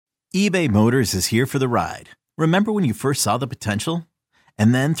eBay Motors is here for the ride. Remember when you first saw the potential?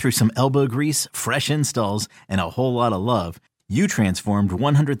 And then through some elbow grease, fresh installs, and a whole lot of love, you transformed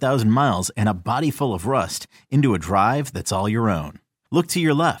 100,000 miles and a body full of rust into a drive that's all your own. Look to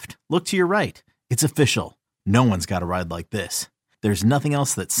your left. Look to your right. It's official. No one's got a ride like this. There's nothing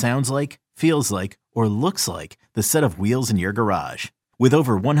else that sounds like, feels like, or looks like the set of wheels in your garage. With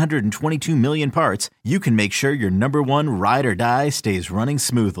over 122 million parts, you can make sure your number one ride or die stays running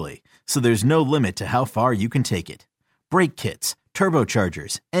smoothly. So there's no limit to how far you can take it. Brake kits,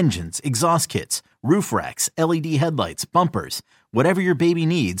 turbochargers, engines, exhaust kits, roof racks, LED headlights, bumpers, whatever your baby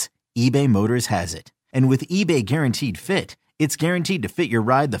needs, eBay Motors has it. And with eBay Guaranteed Fit, it's guaranteed to fit your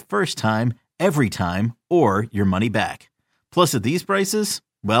ride the first time, every time, or your money back. Plus at these prices,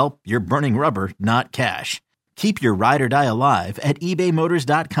 well, you're burning rubber, not cash. Keep your ride or die alive at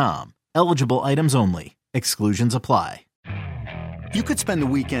ebaymotors.com. Eligible items only. Exclusions apply. You could spend the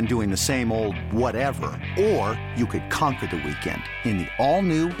weekend doing the same old whatever, or you could conquer the weekend in the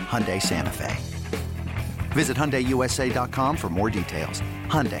all-new Hyundai Santa Fe. Visit HyundaiUSA.com for more details.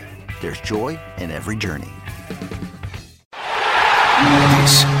 Hyundai, there's joy in every journey.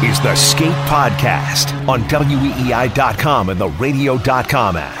 This is the Skate Podcast on WEEI.com and the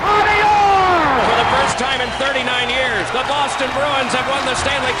Radio.com app. For the first time in 39 years, the Boston Bruins have won the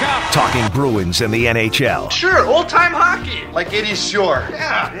Stanley Cup. Talking Bruins and the NHL. Sure, old-time hockey. Like 80s shore.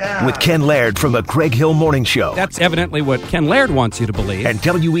 Yeah. With Ken Laird from the Greg Hill Morning Show. That's evidently what Ken Laird wants you to believe. And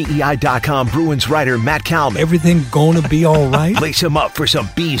WEEI.com Bruins writer Matt Kalman. Everything gonna be all right? Lace him up for some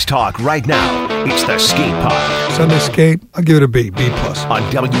Bees talk right now. It's the Skate Pod. Sunday skate, I'll give it a B, B+. On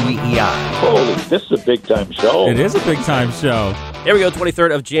WEEI. Holy, this is a big-time show. It is a big-time show. Here we go,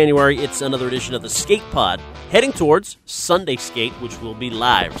 23rd of January. It's another edition of the Skate Pod, heading towards Sunday Skate, which will be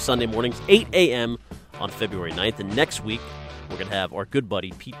live Sunday mornings, 8 a.m. on February 9th. And next week, we're going to have our good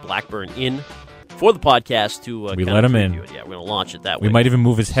buddy Pete Blackburn in for the podcast to we let him in. It. Yeah, we're going to launch it that way. We might even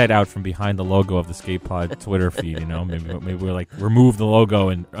move his head out from behind the logo of the Skate Pod Twitter feed. You know, maybe we're like remove the logo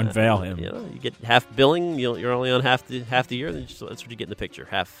and unveil him. You know, you get half billing. You're only on half the year. So that's what you get in the picture.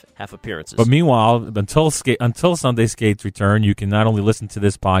 Half appearances. But meanwhile, until Sunday Skate's return, you can not only listen to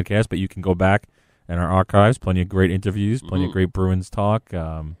this podcast, but you can go back in our archives. Plenty of great interviews. Plenty of great Bruins talk.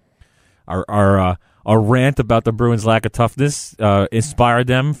 Our rant about the Bruins' lack of toughness inspired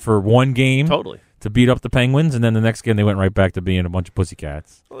them for one game. Totally. To beat up the Penguins, and then the next game they went right back to being a bunch of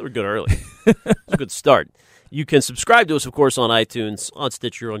pussycats. Well, they were good early. It was a good start. You can subscribe to us, of course, on iTunes, on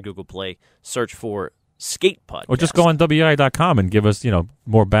Stitcher, on Google Play. Search for Skate Podcast. Or just go on WEEI.com and give us,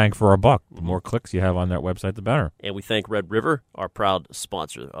 more bang for our buck. The more clicks you have on that website, the better. And we thank Red River, our proud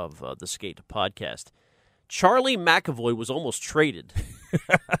sponsor of the Skate Podcast. Charlie McAvoy was almost traded.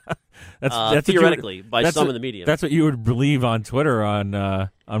 That's theoretically by some in the media. That's what you would believe on Twitter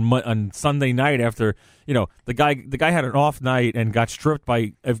on Sunday night after the guy had an off night and got stripped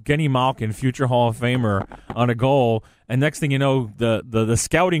by Evgeny Malkin, future Hall of Famer, on a goal. And next thing you know, the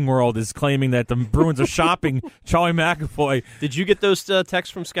scouting world is claiming that the Bruins are shopping Charlie McAvoy. Did you get those texts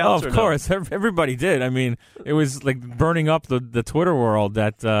from scouts? Oh, of course, everybody did. I mean, it was like burning up the Twitter world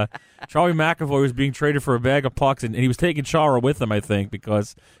that Charlie McAvoy was being traded for a bag of pucks, and he was taking Chara with him, I think,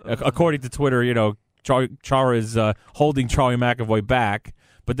 because according to Twitter, Chara is holding Charlie McAvoy back.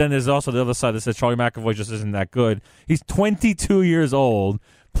 But then there's also the other side that says Charlie McAvoy just isn't that good. He's 22 years old,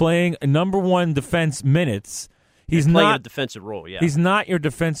 playing number one defense minutes. He's playing a defensive role, yeah. He's not your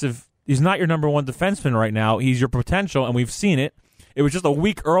number one defenseman right now. He's your potential, and we've seen it. It was just a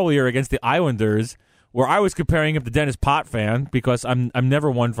week earlier against the Islanders where I was comparing him to Dennis Potvin because I'm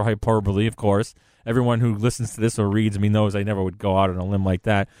never one for hyperbole, of course. Everyone who listens to this or reads me knows I never would go out on a limb like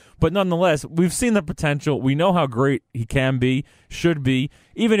that. But nonetheless, we've seen the potential. We know how great he can be, should be.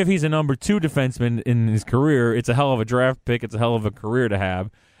 Even if he's a number two defenseman in his career, it's a hell of a draft pick. It's a hell of a career to have.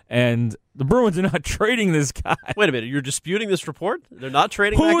 And the Bruins are not trading this guy. Wait a minute. You're disputing this report? They're not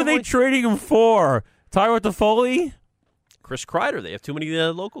trading Who McAvoy? Are they trading him for? Tyler Toffoli? Chris Kreider. They have too many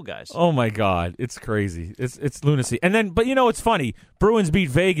local guys. Oh, my God. It's crazy. It's lunacy. And then, but it's funny. Bruins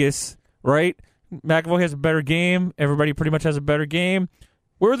beat Vegas, right? McAvoy has a better game. Everybody pretty much has a better game.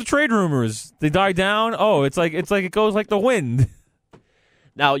 Where are the trade rumors? They die down? Oh, it's like it goes like the wind.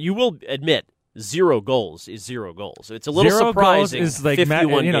 Now, you will admit, 0 goals is 0 goals. It's a little surprising. Is like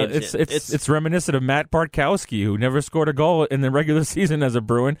 51 games it's reminiscent of Matt Bartkowski, who never scored a goal in the regular season as a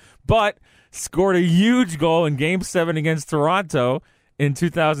Bruin, but scored a huge goal in Game 7 against Toronto in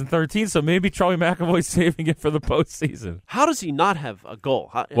 2013. So maybe Charlie McAvoy's saving it for the postseason. How does he not have a goal?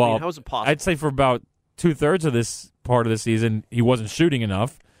 How is it possible? I'd say for about 2/3 of this part of the season, he wasn't shooting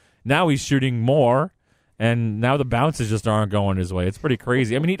enough. Now he's shooting more. And now the bounces just aren't going his way. It's pretty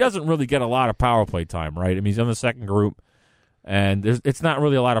crazy. I mean, he doesn't really get a lot of power play time, right? I mean, he's on the second group, and it's not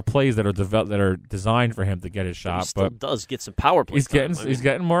really a lot of plays that are designed for him to get his shot. He still does get some power play time. He's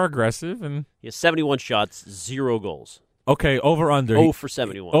getting more aggressive, and he has 71 shots, 0 goals. Okay, over under. 0 for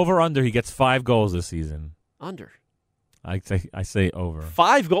 71. Over under. He gets 5 goals this season. Under. I say over.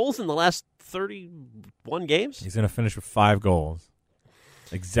 5 goals in the last 31 games. He's going to finish with 5 goals.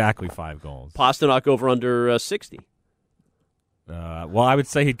 Exactly 5 goals. Pasternak over under 60. Well, I would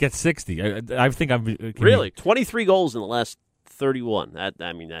say he'd get 60. I think I'm really 23 goals in the last 31. That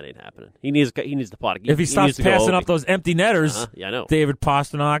ain't happening. He needs the pot. If he stops passing up those empty netters, yeah, I know. David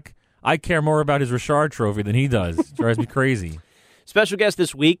Pasternak. I care more about his Richard Trophy than he does. It drives me crazy. Special guest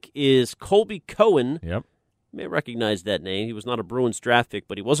this week is Colby Cohen. Yep. You may recognize that name. He was not a Bruins draft pick,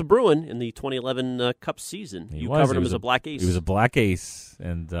 but he was a Bruin in the 2011 Cup season. You covered him as a Black Ace. He was a Black Ace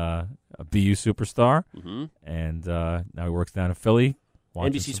and a BU superstar. Mm-hmm. And now he works down in Philly.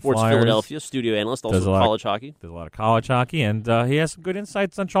 NBC Sports Flyers. Philadelphia, studio analyst, also college hockey. Does a lot of college hockey, and he has some good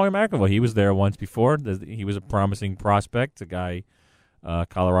insights on Charlie McAvoy. He was there once before. He was a promising prospect, a guy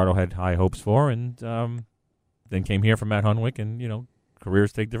Colorado had high hopes for, and then came here from Matt Hunwick, and,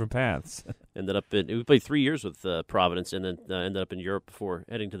 careers take different paths. We played 3 years with Providence, and then ended up in Europe before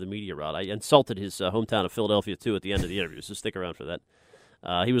heading to the media route. I insulted his hometown of Philadelphia, too, at the end of the interview, so stick around for that.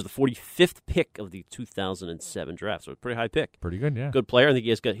 He was the 45th pick of the 2007 draft, so a pretty high pick. Pretty good, yeah. Good player. I think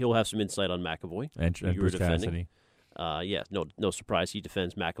he'll have some insight on McAvoy. And Bruce Cassidy. No surprise he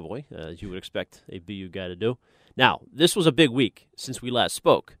defends McAvoy, as you would expect a BU guy to do. Now, this was a big week since we last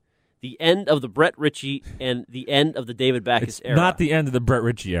spoke. The end of the Brett Ritchie and the end of the David Backes era. Not the end of the Brett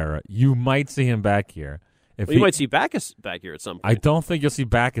Ritchie era. You might see him back here. You might see Backes back here at some point. I don't think you'll see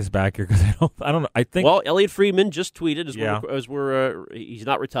Backes back here because I don't know. I think. Well, Elliot Friedman just tweeted he's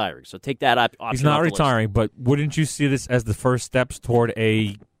not retiring, so take that option. He's not retiring, but wouldn't you see this as the first steps toward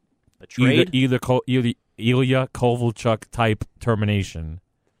a trade, either Ilya Kovalchuk type termination?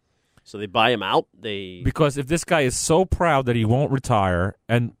 So they buy him out. Because if this guy is so proud that he won't retire,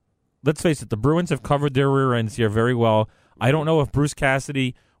 and let's face it, the Bruins have covered their rear ends here very well. I don't know if Bruce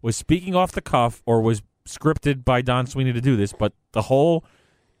Cassidy was speaking off the cuff or was scripted by Don Sweeney to do this, but the whole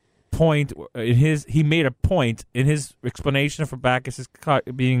point he made a point in his explanation for Backes'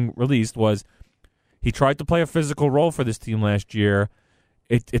 being released was he tried to play a physical role for this team last year.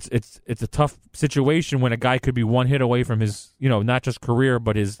 It's a tough situation when a guy could be one hit away from his, not just career,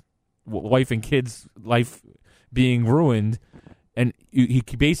 but his wife and kids' life being ruined. And he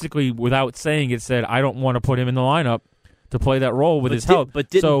basically, without saying it, said, I don't want to put him in the lineup to play that role with his health. But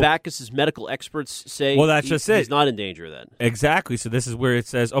didn't Backes' medical experts say that's just it. He's not in danger of that? Exactly. So this is where it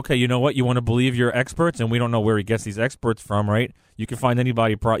says, okay, you know what? You want to believe your experts, and we don't know where he gets these experts from, right? You can find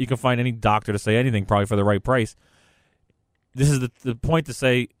you can find any doctor to say anything probably for the right price. This is the point to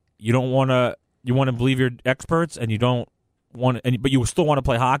say you want to believe your experts, and you don't want, but you still want to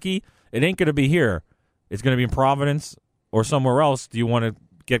play hockey. It ain't going to be here. It's going to be in Providence or somewhere else. Do you want to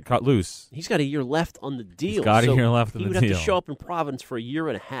get cut loose? He's got a year left on the deal. He's got a year left on the deal. He would have to show up in Providence for a year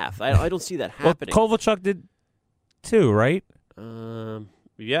and a half. I don't see that happening. Well, Kovalchuk did too, right?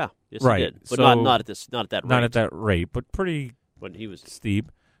 Yeah, yes, right. he did, but so, not at that rate. Not at that rate, but pretty. But he was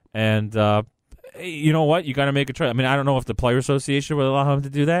steep, and you know what? You got to make a choice. I mean, I don't know if the Player Association would allow him to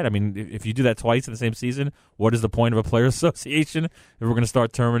do that. I mean, if you do that twice in the same season, what is the point of a Player Association if we're going to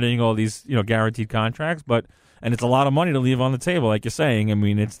start terminating all these guaranteed contracts? And it's a lot of money to leave on the table, like you're saying. I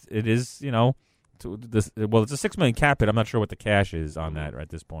mean, it is it's a $6 million cap hit. I'm not sure what the cash is on that at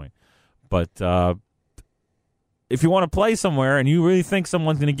this point, but if you want to play somewhere and you really think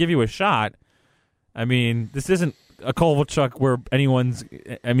someone's going to give you a shot, I mean, this isn't a Kovalchuk where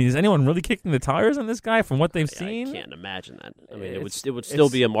is anyone really kicking the tires on this guy from what they've seen? I can't imagine that. I mean, it would still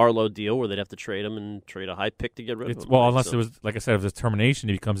be a Marlowe deal where they'd have to trade him and trade a high pick to get rid of him. Well, unless it was, like I said, if there's termination,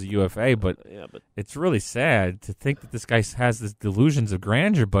 he becomes a UFA. But it's really sad to think that this guy has this delusions of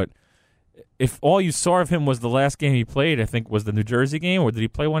grandeur. But if all you saw of him was the last game he played, I think was the New Jersey game, or did he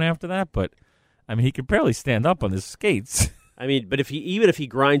play one after that? But I mean, he could barely stand up on his skates. I mean, but even if he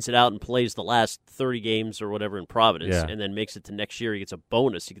grinds it out and plays the last 30 games or whatever in Providence and then makes it to next year, he gets a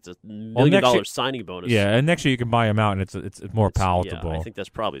bonus. He gets a $1 million signing bonus. Yeah, and next year you can buy him out, and it's more palatable. Yeah, I think that's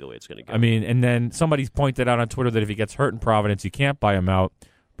probably the way it's going to go. I mean, and then somebody pointed out on Twitter that if he gets hurt in Providence, you can't buy him out.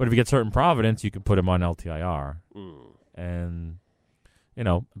 But if he gets hurt in Providence, you can put him on LTIR. And,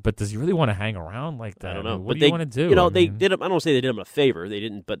 but does he really want to hang around like that? I don't know. What do you want to do? They did him. I don't want to say they did him a favor. They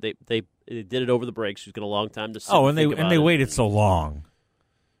didn't, but they did it over the breaks. It's been a long time to sit and they waited so long.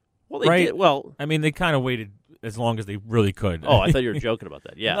 Well, they did. Well, I mean, they kind of waited as long as they really could. Oh, I thought you were joking about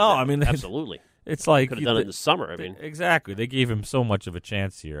that. Yeah. No, I mean, absolutely. It's like could have done it in the summer. I mean, exactly. They gave him so much of a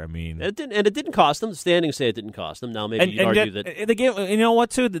chance here. I mean, it didn't cost them. The standings say it didn't cost them. Now maybe you'd argue that they gave. You know what?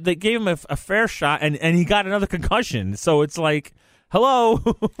 Too, they gave him a fair shot, and he got another concussion. So it's like, hello.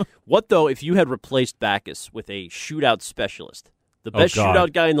 What though? If you had replaced Backus with a shootout specialist, the best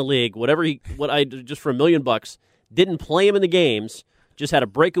shootout guy in the league, just for $1 million, didn't play him in the games. Just had a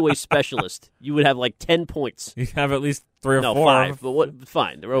breakaway specialist, you would have like 10 points. You have at least 3 or 4. 5. But what?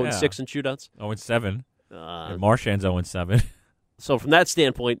 Fine. They're 0-6 in shootouts. 0-7. And Marchand's 0-7. So from that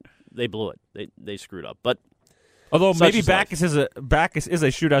standpoint, they blew it. They screwed up. But although maybe Backus is a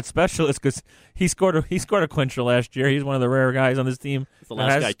shootout specialist because he scored a clincher last year. He's one of the rare guys on this team. It's the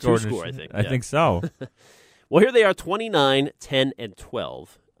last guy to score, I think. I think so. Well, here they are, 29, 10, and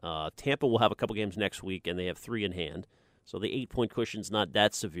 12. Tampa will have a couple games next week, and they have 3 in hand. So the 8-point cushion's not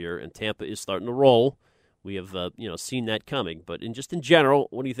that severe, and Tampa is starting to roll. We have seen that coming. But in general,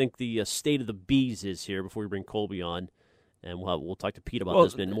 what do you think the state of the bees is here before we bring Colby on? And we'll talk to Pete about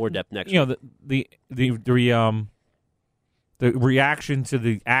this in more depth next week. The reaction to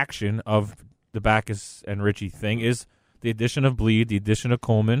the action of the Backus and Ritchie thing is the addition of Bleed, the addition of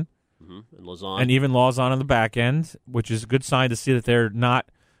Coleman, and Lauzon, and even Lauzon on the back end, which is a good sign to see that they're not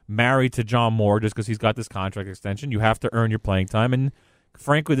married to John Moore just because he's got this contract extension. You have to earn your playing time, and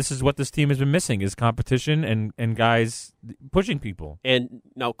frankly, this is what this team has been missing: is competition and guys pushing people. And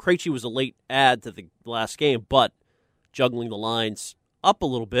now Krejci was a late add to the last game, but juggling the lines up a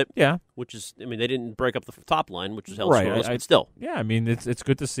little bit. Yeah, which is, they didn't break up the top line, which was held right. scoreless, but still. Yeah, it's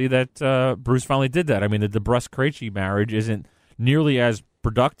good to see that Bruce finally did that. The DeBrusque-Krejci marriage isn't nearly as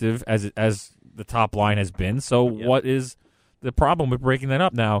productive as the top line has been. So what is the problem with breaking that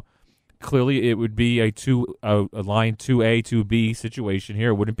up? Now, clearly it would be a line 2A, 2B situation here.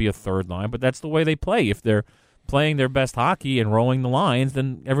 It wouldn't be a third line, but that's the way they play. If they're playing their best hockey and rolling the lines,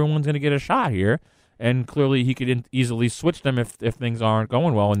 then everyone's going to get a shot here. And clearly he could easily switch them if things aren't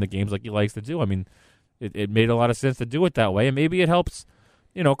going well in the games like he likes to do. It made a lot of sense to do it that way, and maybe it helps,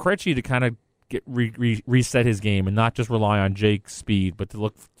 Krejci to kind of get reset his game and not just rely on Jake's speed, but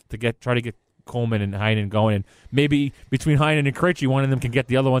try to get Coleman and Heinen going, and maybe between Heinen and Krejci, one of them can get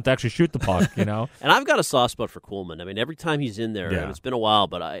the other one to actually shoot the puck. And I've got a soft spot for Coleman. Every time he's in there, and it's been a while,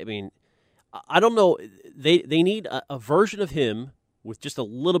 but I don't know. They need a version of him with just a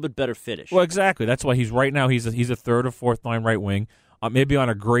little bit better finish. Well, exactly. That's why he's a third or fourth line right wing. Maybe on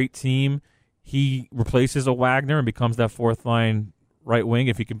a great team, he replaces a Wagner and becomes that fourth line right wing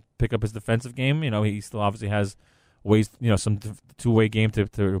if he can pick up his defensive game. He still obviously has ways, some two-way game to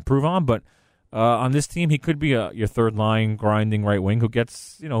improve on, but on this team, he could be your third line grinding right wing who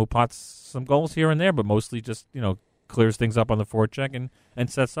gets, who pots some goals here and there, but mostly just, clears things up on the forecheck and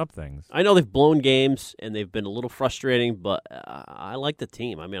sets up things. I know they've blown games and they've been a little frustrating, but I like the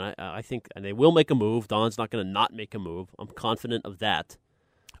team. I think and they will make a move. Don's not going to not make a move. I'm confident of that.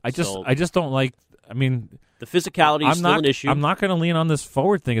 I just don't like. The physicality is still an issue. I'm not going to lean on this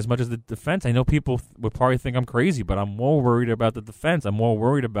forward thing as much as the defense. I know people would probably think I'm crazy, but I'm more worried about the defense. I'm more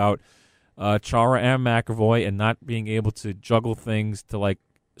worried about Chara and McAvoy and not being able to juggle things to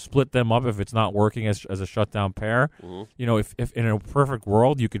split them up if it's not working as a shutdown pair. Mm-hmm. If in a perfect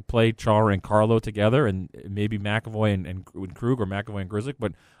world you could play Chara and Carlo together and maybe McAvoy and Krug or McAvoy and Grzelcyk,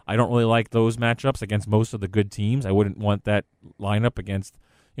 but I don't really like those matchups against most of the good teams. I wouldn't want that lineup against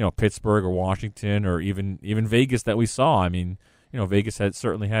Pittsburgh or Washington or even Vegas that we saw. Vegas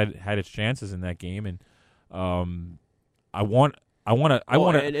certainly had its chances in that game, and I want to.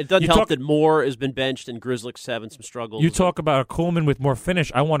 And it doesn't help that Moore has been benched and Grzelcyk's having some struggles. You talk about a Coleman with more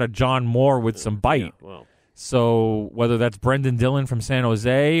finish. I want a John Moore with some bite. Yeah, well. So whether that's Brendan Dillon from San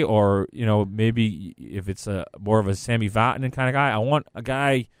Jose or maybe if it's more of a Sammy Vatanen kind of guy, I want a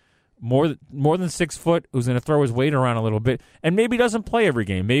guy more than 6 foot who's going to throw his weight around a little bit and maybe doesn't play every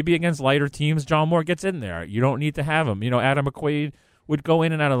game. Maybe against lighter teams, John Moore gets in there. You don't need to have him. Adam McQuaid would go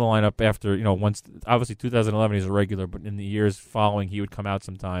in and out of the lineup after, once, obviously 2011 he's a regular, but in the years following he would come out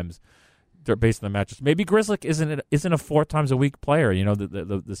sometimes based on the matches. Maybe Grzelcyk isn't a 4 times a week player.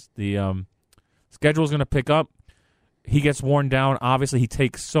 The schedule is going to pick up. He gets worn down. Obviously he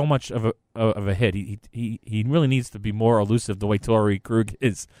takes so much of a hit. He really needs to be more elusive the way Torrey Krug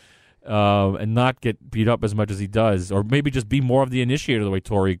is. And not get beat up as much as he does, or maybe just be more of the initiator the way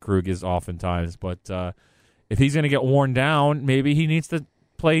Torrey Krug is oftentimes. But if he's going to get worn down, maybe he needs to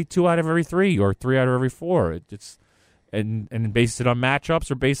play 2 out of every 3 or 3 out of every 4. And base it on matchups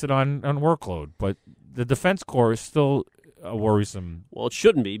or base it on workload. But the defense core is still a worrisome. Well, it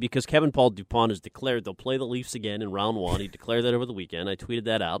shouldn't be because Kevin Paul Dupont has declared they'll play the Leafs again in round 1. He declared that over the weekend. I tweeted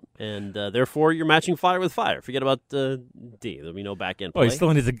that out, and therefore you're matching fire with fire. Forget about D. There'll be no back end play. Oh, you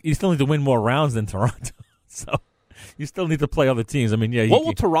still need to win more rounds than Toronto, so you still need to play other teams. I mean, yeah. What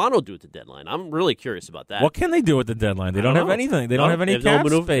will Toronto do at the deadline? I'm really curious about that. What can they do at the deadline? They don't have anything. They don't have any cap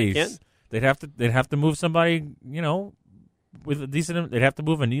space. They'd have to move somebody, with a decent. They'd have to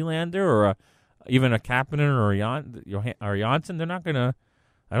move a Nylander or even a Kapanen or Janssen. They're not going to.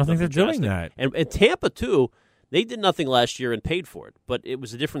 I don't think they're doing that. And Tampa too. They did nothing last year and paid for it, but it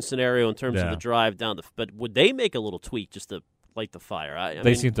was a different scenario in terms of the drive down. But would they make a little tweak just to light the fire? I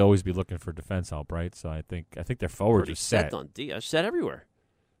mean, seem to always be looking for defense help, right? So I think their forwards are set on D. Set everywhere.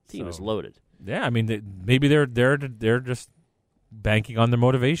 Team is loaded. Yeah, I mean maybe they're just banking on their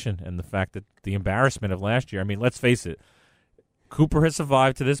motivation and the fact that the embarrassment of last year. I mean, let's face it. Cooper has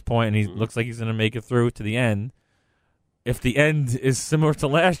survived to this point, and he looks like he's going to make it through to the end. If the end is similar to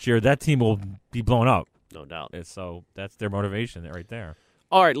last year, that team will be blown up. No doubt. And so that's their motivation right there.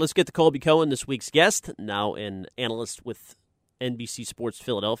 All right, let's get to Colby Cohen, this week's guest, now an analyst with NBC Sports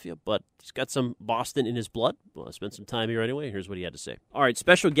Philadelphia, but he's got some Boston in his blood. Well, I spent some time here anyway. Here's what he had to say. All right,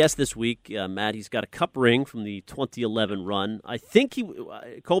 special guest this week, Matt. He's got a cup ring from the 2011 run. I think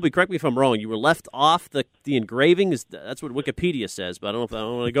Colby, correct me if I'm wrong, you were left off the engraving. That's what Wikipedia says, but I don't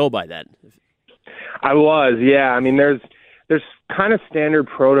want to go by that. I was, yeah. I mean, there's kind of standard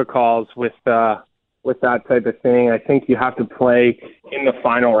protocols with that type of thing. I think you have to play in the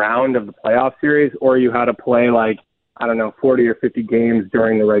final round of the playoff series, or you had to play 40 or 50 games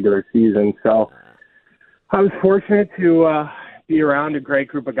during the regular season. So I was fortunate to be around a great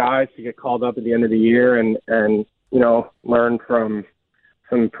group of guys to get called up at the end of the year and learn from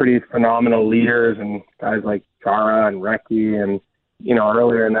some pretty phenomenal leaders and guys like Chara and Recchi. And,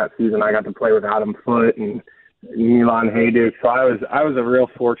 earlier in that season, I got to play with Adam Foote and Milan Hajduk. So I was a real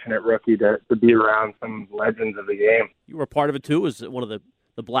fortunate rookie to be around some legends of the game. You were a part of it, too, as one of the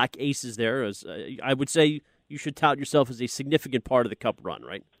black aces there. As I would say, you should tout yourself as a significant part of the cup run,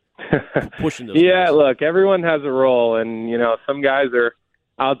 right? Pushing those Yeah, guys. Look, everyone has a role, and some guys are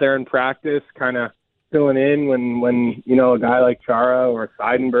out there in practice, kind of filling in when a guy like Chara or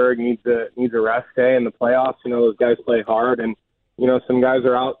Seidenberg needs a rest day in the playoffs. Those guys play hard, and some guys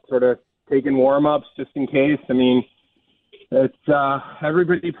are out sort of taking warm-ups just in case. I mean, it's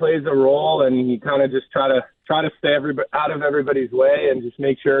everybody plays a role, and you kind of just try to stay out of everybody's way and just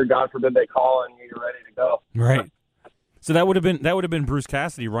make sure, God forbid, they call and you're ready to go. Right. So that would have been Bruce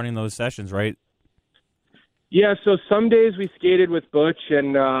Cassidy running those sessions, right? Yeah. So some days we skated with Butch,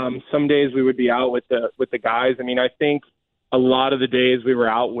 and some days we would be out with the guys. I mean, I think a lot of the days we were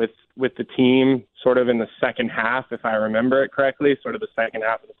out with the team, sort of in the second half, if I remember it correctly, sort of the second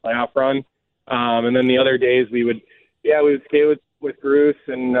half of the playoff run, and then the other days we would skate with Bruce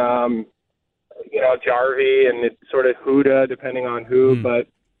and. Jarvie and it's sort of Huda, depending on who. But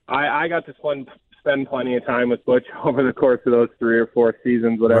I got to spend plenty of time with Butch over the course of those 3 or 4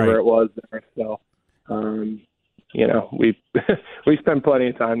 seasons, whatever it was there. So, we spent plenty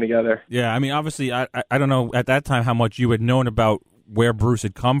of time together. Yeah, I mean, obviously, I don't know at that time how much you had known about where Bruce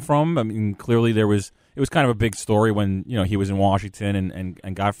had come from. I mean, clearly it was kind of a big story when he was in Washington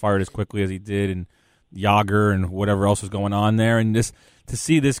and got fired as quickly as he did, and Yager and whatever else was going on there, and to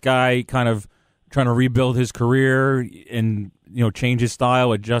see this guy kind of trying to rebuild his career and change his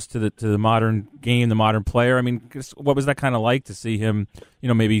style, adjust to the modern game, the modern player. I mean, what was that kind of like to see him,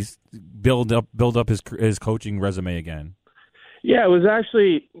 maybe build up his coaching resume again? Yeah, it was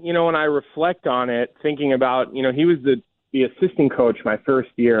actually, when I reflect on it, thinking about, he was the assistant coach my first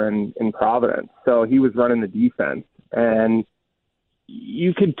year in Providence, so he was running the defense, and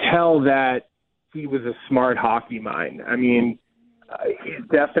you could tell that he was a smart hockey mind. I mean, he's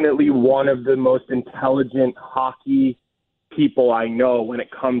definitely one of the most intelligent hockey people I know when it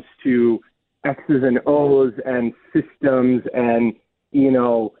comes to X's and O's and systems and,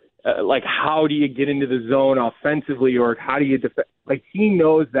 how do you get into the zone offensively or how do you defend? He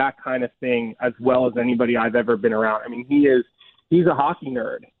knows that kind of thing as well as anybody I've ever been around. I mean, he's a hockey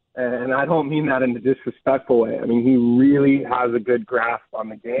nerd, and I don't mean that in a disrespectful way. I mean, he really has a good grasp on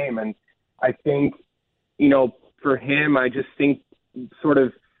the game, and I think, for him, I just think sort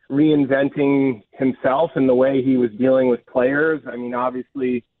of reinventing himself and the way he was dealing with players. I mean,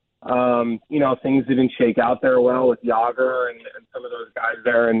 obviously, things didn't shake out there well with Yager and some of those guys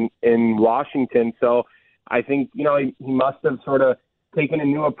there in Washington. So I think, he must have sort of taken a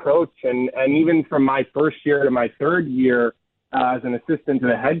new approach. And even from my first year to my third year as an assistant to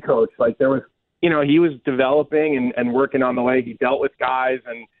the head coach, there was, he was developing and working on the way he dealt with guys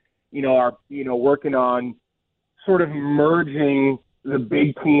and, working on sort of merging the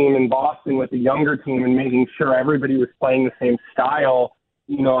big team in Boston with the younger team and making sure everybody was playing the same style.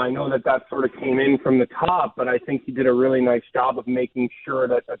 I know that sort of came in from the top, but I think he did a really nice job of making sure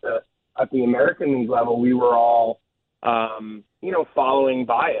that at the American League level, we were all, following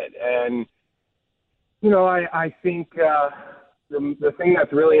by it. And, I think the thing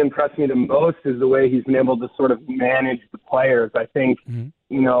that's really impressed me the most is the way he's been able to sort of manage the players. I think, in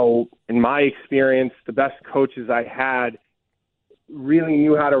my experience, the best coaches I had really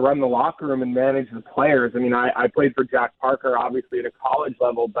knew how to run the locker room and manage the players. I mean, I played for Jack Parker, obviously at a college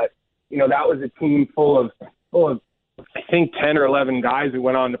level, but that was a team full of I think 10 or 11 guys who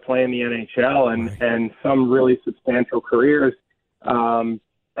went on to play in the NHL and some really substantial careers.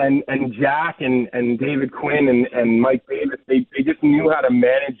 And Jack and David Quinn and Mike Davis, they just knew how to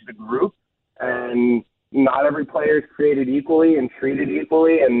manage the group, and not every player is created equally and treated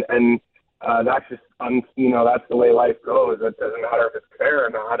equally, and that's just that's the way life goes. It doesn't matter if it's fair or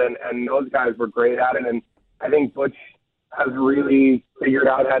not, and those guys were great at it, and I think Butch has really figured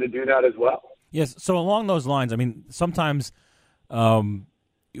out how to do that as well. Yes, so along those lines, I mean, sometimes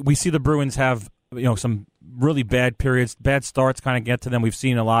we see the Bruins have some really bad periods, bad starts kind of get to them. We've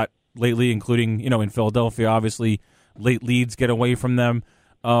seen a lot lately, including in Philadelphia, obviously late leads get away from them.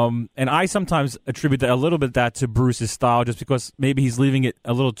 And I sometimes attribute a little bit that to Bruce's style, just because maybe he's leaving it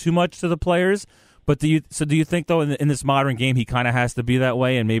a little too much to the players. But do you think though in this modern game he kind of has to be that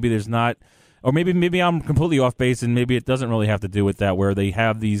way, and maybe there's not, or maybe I'm completely off base, and maybe it doesn't really have to do with that, where they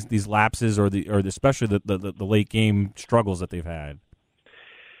have these lapses or especially the late game struggles that they've had.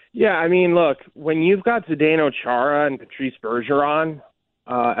 Yeah, I mean, look, when you've got Zdeno Chara and Patrice Bergeron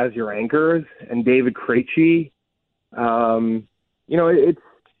as your anchors, and David Krejci, it's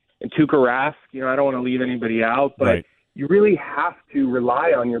and Tuukka Rask, I don't want to leave anybody out, but you really have to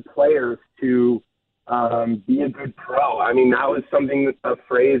rely on your players to be a good pro. I mean, that was a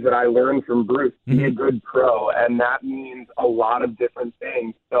phrase that I learned from Bruce, be a good pro, and that means a lot of different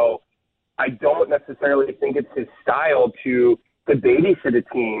things. So I don't necessarily think it's his style to babysit a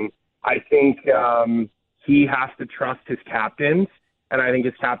team. I think he has to trust his captains, and I think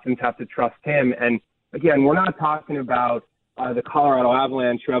his captains have to trust him. And again, we're not talking about the Colorado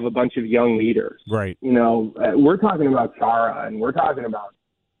Avalanche, who have a bunch of young leaders. Right. We're talking about Chara, and we're talking about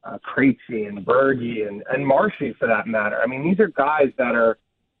Krejci and Bergie and Marshy, for that matter. I mean, these are guys that are,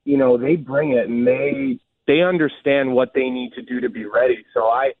 they bring it, and they understand what they need to do to be ready. So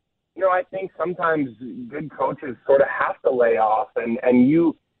I think sometimes good coaches sort of have to lay off, and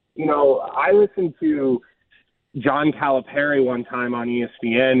I listened to John Calipari one time on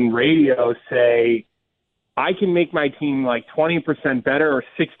ESPN radio say, I can make my team like 20% better or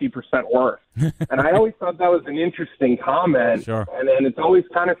 60% worse. And I always thought that was an interesting comment. Sure. And it's always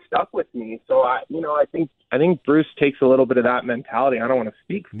kind of stuck with me. So I think Bruce takes a little bit of that mentality. I don't want to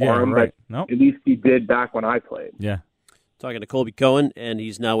speak for him, but at least he did back when I played. Yeah. Talking to Colby Cohen, and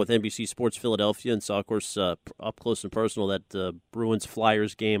he's now with NBC Sports Philadelphia, and saw, of course, up close and personal that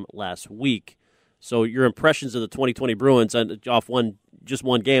Bruins-Flyers game last week. So your impressions of the 2020 Bruins, and off just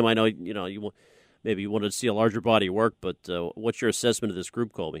one game, I know maybe you wanted to see a larger body of work, but what's your assessment of this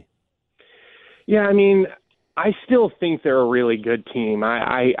group, Colby? Yeah, I mean, I still think they're a really good team.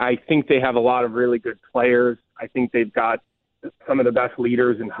 I think they have a lot of really good players. I think they've got some of the best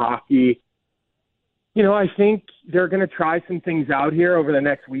leaders in hockey. I think they're going to try some things out here over the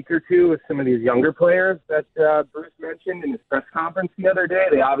next week or two with some of these younger players that Bruce mentioned in his press conference the other day.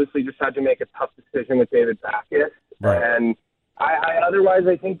 They obviously just had to make a tough decision with David Backes. Right. And otherwise,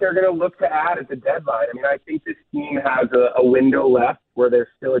 I think they're going to look to add at the deadline. I mean, I think this team has a window left where they're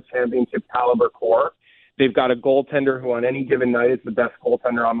still a championship caliber core. They've got a goaltender who on any given night is the best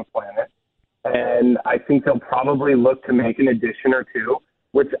goaltender on the planet. And I think they'll probably look to make an addition or two,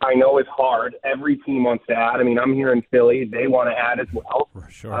 which I know is hard. Every team wants to add. I mean, I'm here in Philly. They want to add as well. For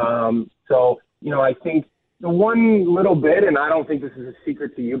sure. So, I think the one little bit, and I don't think this is a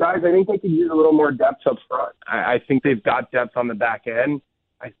secret to you guys, I think they could use a little more depth up front. I think they've got depth on the back end.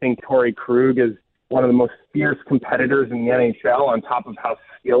 I think Torrey Krug is one of the most fierce competitors in the NHL, on top of how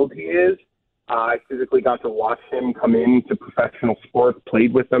skilled he is. I physically got to watch him come into professional sports,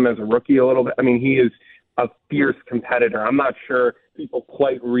 played with them as a rookie a little bit. I mean, he is a fierce competitor. I'm not sure people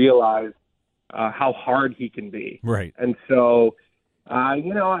quite realize how hard he can be. Right. And so,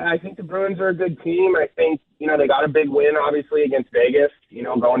 I think the Bruins are a good team. I think, they got a big win, obviously, against Vegas,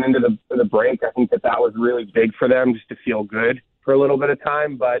 going into the break. I think that was really big for them, just to feel good for a little bit of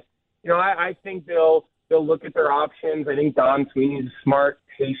time. But, I think they'll look at their options. I think Don Sweeney's a smart,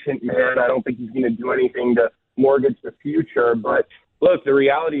 patient man. I don't think he's going to do anything to mortgage the future. But, look, the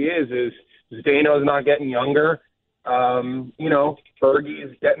reality is Zdeno's not getting younger.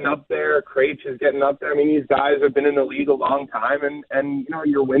 Bergie's getting up there, Krejci is getting up there. I mean, these guys have been in the league a long time, and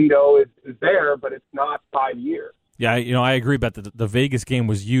your window is there, but it's not 5 years. Yeah, I agree about the Vegas game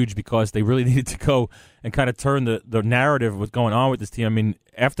was huge because they really needed to go and kind of turn the narrative of what's going on with this team. I mean,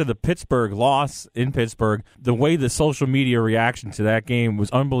 after the Pittsburgh loss in Pittsburgh, the way the social media reaction to that game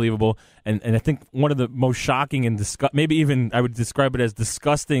was unbelievable. And I think one of the most shocking and maybe even I would describe it as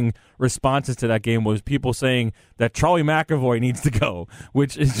disgusting responses to that game was people saying that Charlie McAvoy needs to go,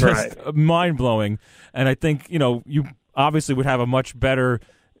 which is just mind-blowing. And I think, you obviously would have a much better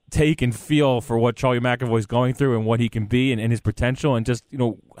take and feel for what Charlie McAvoy is going through and what he can be and his potential. And just,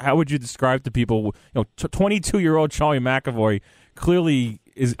 how would you describe to people, 22-year-old Charlie McAvoy clearly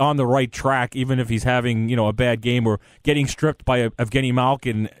is on the right track, even if he's having, a bad game or getting stripped by Evgeny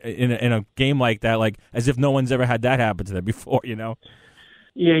Malkin in a game like that, like as if no one's ever had that happen to them before,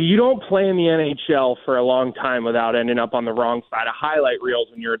 Yeah, you don't play in the NHL for a long time without ending up on the wrong side of highlight reels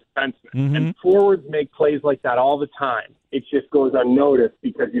when you're a defenseman. Mm-hmm. And forwards make plays like that all the time. It just goes unnoticed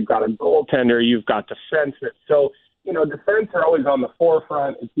because you've got a goaltender, you've got defensemen. So, defense are always on the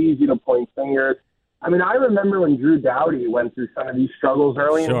forefront. It's easy to point fingers. I mean, I remember when Drew Doughty went through some of these struggles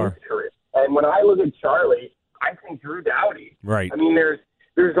early in his career. And when I look at Charlie, I think Drew Doughty. Right. I mean,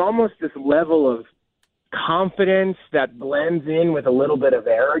 there's almost this level of confidence that blends in with a little bit of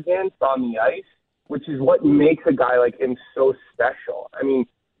arrogance on the ice, which is what makes a guy like him so special. I mean,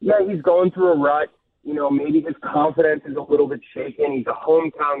 yeah, he's going through a rut. Maybe his confidence is a little bit shaken. He's a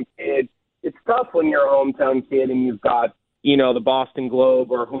hometown kid. It's tough when you're a hometown kid and you've got, the Boston Globe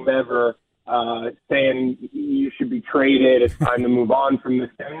or whomever saying you should be traded. It's time to move on from this.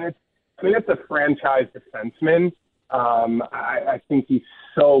 It's a franchise defenseman. I think he's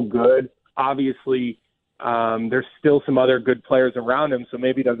so good. Obviously, there's still some other good players around him, so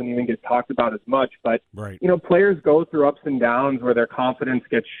maybe he doesn't even get talked about as much. But, players go through ups and downs where their confidence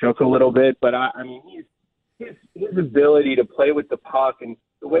gets shook a little bit. But, his ability to play with the puck and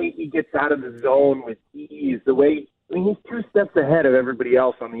the way he gets out of the zone with ease, he's 2 steps ahead of everybody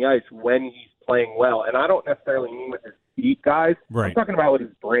else on the ice when he's playing well. And I don't necessarily mean with his feet, guys. Right. I'm talking about with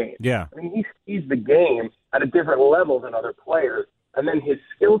his brain. Yeah. He's the game at a different level than other players. And then his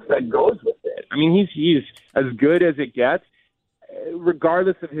skill set goes with it. I mean, he's as good as it gets,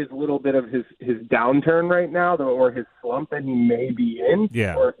 regardless of his little bit of his downturn right now, or his slump that he may be in,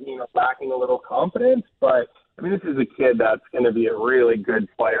 or lacking a little confidence. But this is a kid that's going to be a really good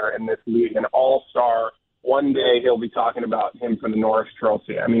player in this league, an all-star. One day he'll be talking about him for the Norris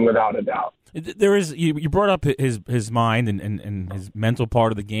Trophy. Without a doubt. There is you brought up his mind and his mental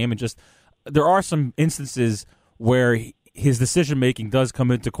part of the game, and just there are some instances where his decision-making does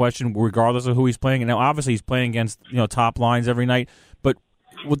come into question regardless of who he's playing. And now, obviously, he's playing against top lines every night. But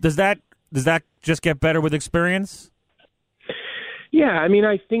does that just get better with experience? Yeah,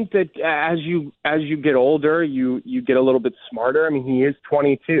 I think that as you get older, you get a little bit smarter. He is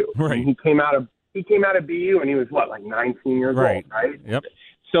 22. Right. He came out of BU and he was 19 years old, right? Yep.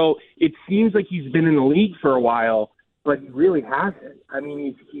 So it seems like he's been in the league for a while, but he really hasn't.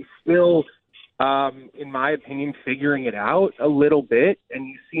 He's still, in my opinion, figuring it out a little bit, and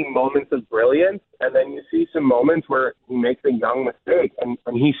you see moments of brilliance, and then you see some moments where he makes a young mistake, and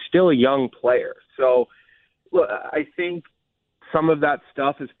he's still a young player. So look, I think some of that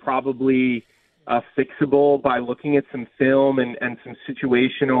stuff is probably fixable by looking at some film and some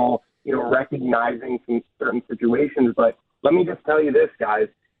situational, recognizing some certain situations. But let me just tell you this, guys.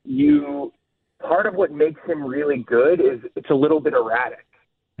 Part of what makes him really good is it's a little bit erratic.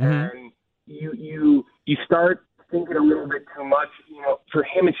 Mm-hmm. And you start thinking a little bit too much. For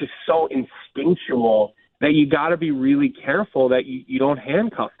him, it's just so instinctual that you got to be really careful that you don't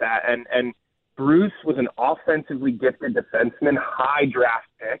handcuff that. And Bruce was an offensively gifted defenseman, high draft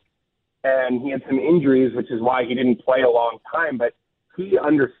pick, and he had some injuries, which is why he didn't play a long time. But he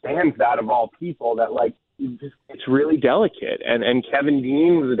understands that, of all people, that it's really delicate. And Kevin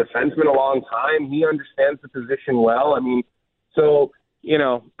Dean was a defenseman a long time. He understands the position well.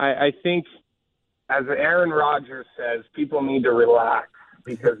 I think, as Aaron Rodgers says, people need to relax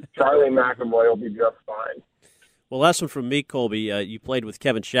because Charlie McAvoy will be just fine. Well, last one from me, Colby. You played with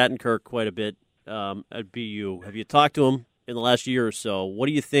Kevin Shattenkirk quite a bit at BU. Have you talked to him in the last year or so? What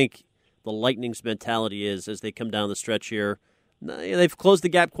do you think the Lightning's mentality is as they come down the stretch here? They've closed the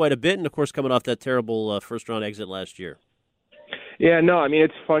gap quite a bit, and, of course, coming off that terrible first-round exit last year. Yeah, no,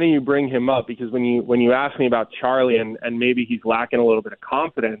 it's funny you bring him up because when you ask me about Charlie and maybe he's lacking a little bit of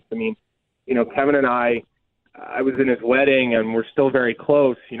confidence, Kevin and I was in his wedding and we're still very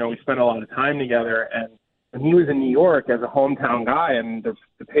close. We spent a lot of time together, and And he was in New York as a hometown guy, and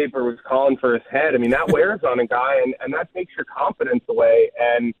the paper was calling for his head. I mean, that wears on a guy, and that takes your confidence away.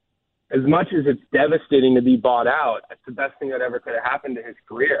 And as much as it's devastating to be bought out, it's the best thing that ever could have happened to his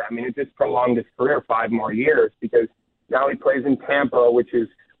career. I mean, it just prolonged his career 5 more years because now he plays in Tampa, which is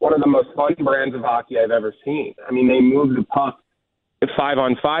one of the most fun brands of hockey I've ever seen. I mean, they move the puck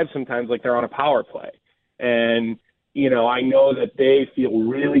 5-on-5 sometimes like they're on a power play. And, I know that they feel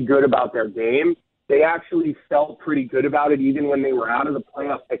really good about their game. They actually felt pretty good about it even when they were out of the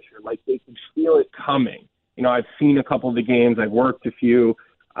playoff picture. Like, they could feel it coming. I've seen a couple of the games. I've worked a few,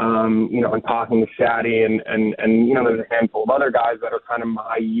 and talking to Shaddy and there's a handful of other guys that are kind of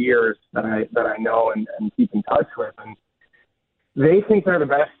my years that I know and keep in touch with. And they think they're the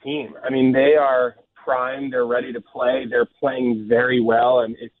best team. I mean, they are primed. They're ready to play. They're playing very well.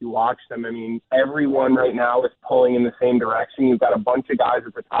 And if you watch them, I mean, everyone right now is pulling in the same direction. You've got a bunch of guys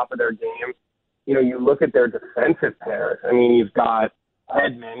at the top of their game. You look at their defensive pairs. I mean, you've got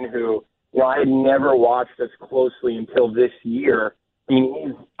Hedman, who, I had never watched as closely until this year. I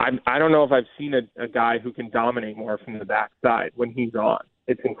mean, I don't know if I've seen a guy who can dominate more from the backside when he's on.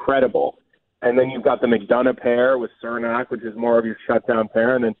 It's incredible. And then you've got the McDonough pair with Cernak, which is more of your shutdown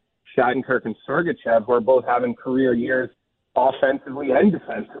pair, and then Shattenkirk and Sergachev, who are both having career years offensively and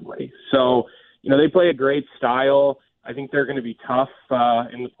defensively. So, they play a great style. I think they're going to be tough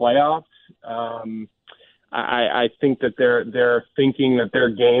in the playoffs. I think that they're thinking that their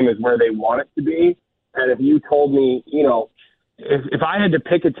game is where they want it to be. And if you told me, if I had to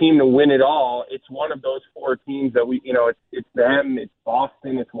pick a team to win it all, it's one of those 4 teams that it's them, it's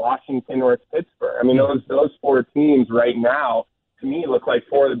Boston, it's Washington, or it's Pittsburgh. I mean, those 4 teams right now, to me, look like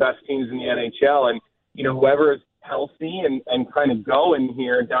 4 of the best teams in the NHL. And, whoever is healthy and kind of going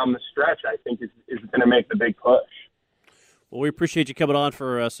here down the stretch, I think is going to make the big push. Well, we appreciate you coming on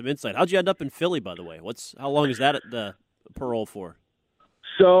for some insight. How'd you end up in Philly, by the way? How long is that at the parole for?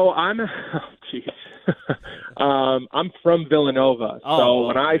 So I'm from Villanova.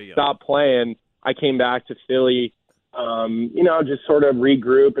 When I stopped playing, I came back to Philly, just sort of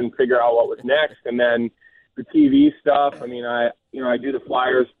regroup and figure out what was next. And then the TV stuff, I mean, I do the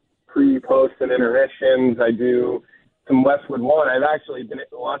Flyers pre, post, and intermissions. I do some Westwood One. I've actually been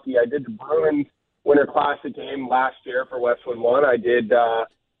lucky. I did the Bruins Winter Classic game last year for Westwood One. I did the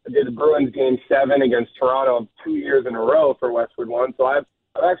Bruins Game 7 against Toronto 2 years in a row for Westwood One. So I've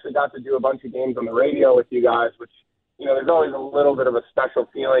actually got to do a bunch of games on the radio with you guys, which, there's always a little bit of a special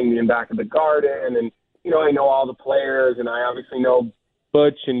feeling being back at the Garden. And, I know all the players, and I obviously know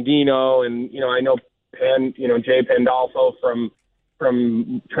Butch and Dino, and, I know Jay Pandolfo from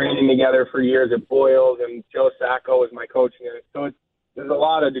training together for years at Boyles, and Joe Sacco was my coach. So there's a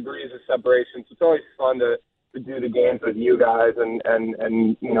lot of degrees of separation. So it's always fun to do the games with you guys, and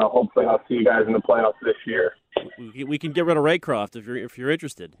hopefully I'll see you guys in the playoffs this year. We can get rid of Raycroft if you're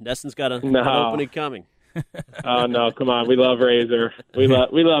interested. Neston's got an opening coming. Oh no, come on. We love Razor. We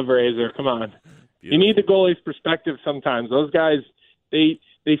love Razor. Come on. Beautiful. You need the goalie's perspective sometimes. Those guys, they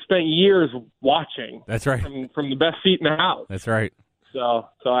spent years watching. That's right. From the best seat in the house. That's right. So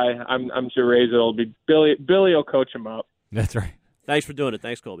I'm sure Razor will be Billy will coach him up. That's right. Thanks for doing it.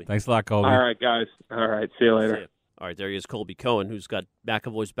 Thanks, Colby. Thanks a lot, Colby. All right, guys. All right. See you later. All right, there he is, Colby Cohen, who's got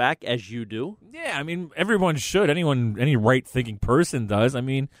McAvoy's back, as you do. Yeah, I mean, everyone should. Any right-thinking person does. I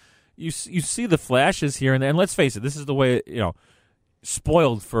mean, you see the flashes here and there. And let's face it, this is the way,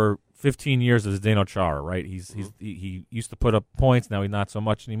 spoiled for 15 years as Zdeno Chara, right? He used to put up points. Now he's not so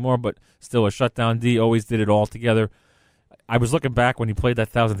much anymore, but still a shutdown D, always did it all together. I was looking back when he played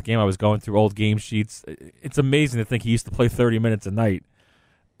that 1,000th game. I was going through old game sheets. It's amazing to think he used to play 30 minutes a night.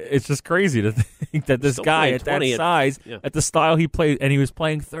 It's just crazy to think that this guy at that size, at the style he played, and he was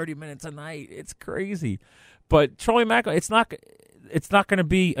playing 30 minutes a night. It's crazy. But Charlie McAvoy, it's not going to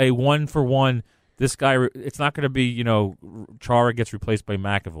be a one-for-one. This guy, it's not going to be, Chara gets replaced by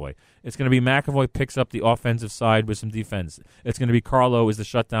McAvoy. It's going to be McAvoy picks up the offensive side with some defense. It's going to be Carlo is the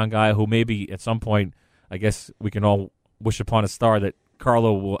shutdown guy who maybe at some point, I guess we can all wish upon a star that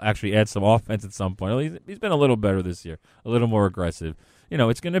Carlo will actually add some offense at some point. He's been a little better this year, a little more aggressive.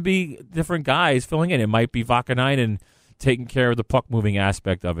 It's going to be different guys filling in. It might be Vakanainen taking care of the puck-moving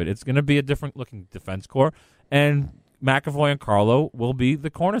aspect of it. It's going to be a different-looking defense core, and McAvoy and Carlo will be the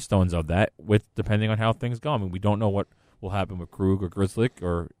cornerstones of that, depending on how things go. I mean, we don't know what will happen with Krug or Grzelcyk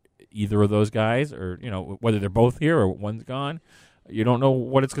or either of those guys, or whether they're both here or one's gone. You don't know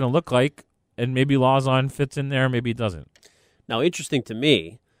what it's going to look like, and maybe Lauzon fits in there, maybe he doesn't. Now, interesting to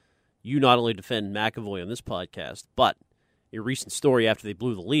me, you not only defend McAvoy on this podcast, but your recent story after they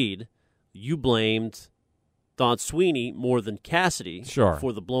blew the lead, you blamed Don Sweeney more than Cassidy Sure.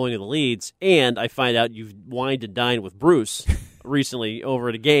 for the blowing of the leads, and I find out you've wined and dined with Bruce recently over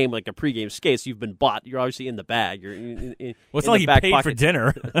at a game, like a pregame skate, so you've been bought. You're obviously in the bag. You're in well, it's in not the like back he paid pocket. for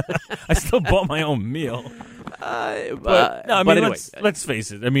dinner. I still bought my own meal. But anyway, let's face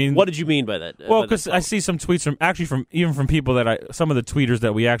it. I mean, what did you mean by that? Well, because I see some tweets from people that some of the tweeters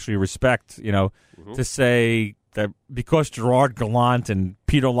that we actually respect, to say that because Gerard Gallant and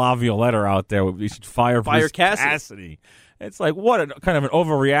Peter Laviolette are out there, we should fire Bruce Cassidy. It's like, what kind of an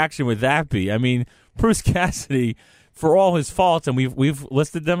overreaction would that be? I mean, Bruce Cassidy, for all his faults, and we've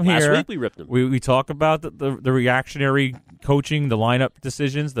listed them here. Last week we ripped him. We talk about the reactionary coaching, the lineup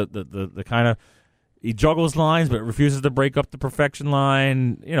decisions, the kind of he juggles lines but refuses to break up the perfection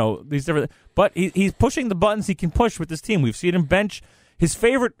line. These different. But he's pushing the buttons he can push with this team. We've seen him bench his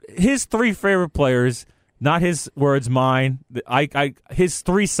 3 favorite players. Not his words, mine. His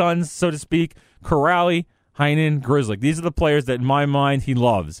 3 sons, so to speak, Corrali, Heinen, Grizzly. These are the players that, in my mind, he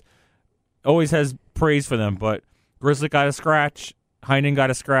loves. Always has praise for them, but Grizzly got a scratch. Heinen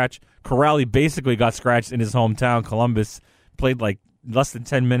got a scratch. Corrali basically got scratched in his hometown, Columbus. Played like less than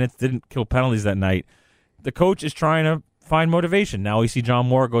 10 minutes, didn't kill penalties that night. The coach is trying to find motivation. Now we see John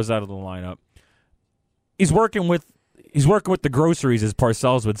Moore goes out of the lineup. He's working with the groceries, as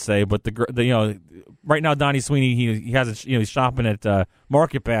Parcells would say, but right now Donnie Sweeney he has he's shopping at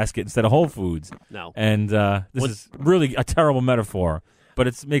Market Basket instead of Whole Foods. No, and this is really a terrible metaphor, but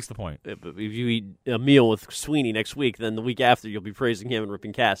it makes the point. If you eat a meal with Sweeney next week, then the week after you'll be praising him and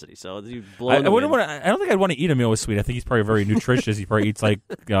ripping Cassidy. So you I don't think I'd want to eat a meal with Sweeney. I think he's probably very nutritious. He probably eats like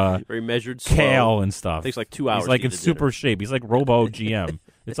very measured kale slow. and stuff. Takes like 2 hours. He's like in super shape. He's like Robo GM.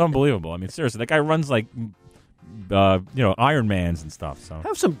 It's unbelievable. I mean, seriously, that guy runs like Ironmans and stuff. So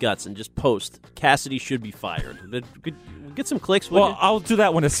have some guts and just post Cassidy should be fired. Get some clicks. Well, I'll do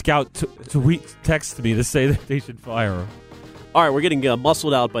that when a scout texts me to say that they should fire him. All right, we're getting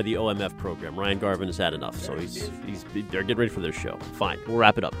muscled out by the OMF program. Ryan Garvin has had enough, so they're getting ready for their show. Fine, we'll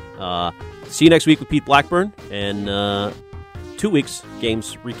wrap it up. See you next week with Pete Blackburn, and 2 weeks,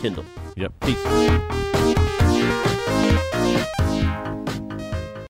 games rekindle. Yep. Peace.